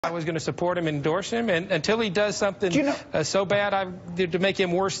I was going to support him, endorse him, and until he does something so bad to make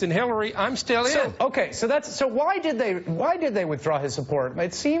him worse than Hillary, I'm still in. Okay, so why did they withdraw his support?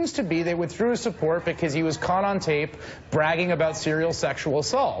 It seems to be they withdrew his support because he was caught on tape bragging about serial sexual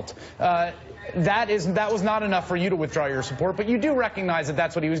assault. That was not enough for you to withdraw your support, but you do recognize that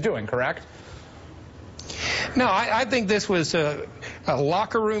that's what he was doing, correct? No, I think this was a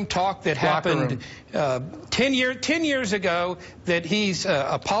locker room talk that happened 10 years ago that he's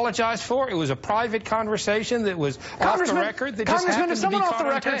apologized for. It was a private conversation that was off the record. That just happened to be caught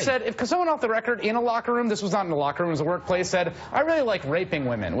on tape. If someone off the record in a locker room, this was not in a locker room, it was a workplace, said, I really like raping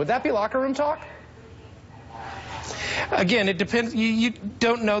women, would that be locker room talk? Again, it depends. You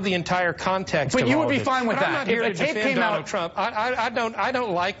don't know the entire context. But you would be fine with that. I'm not here to defend Donald Trump. I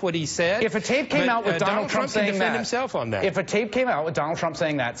don't like what he said. If a tape came out with Donald Trump saying that, himself on that. If a tape came out with Donald Trump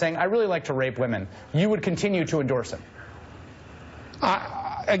saying that, saying I really like to rape women, you would continue to endorse him.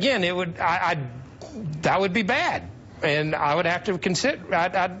 Again, it would. That would be bad, and I would have to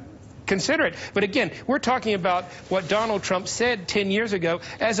consider it. But again, we're talking about what Donald Trump said 10 years ago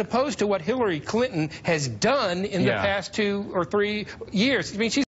as opposed to what Hillary Clinton has done in the past 2 or 3 years. I mean, she's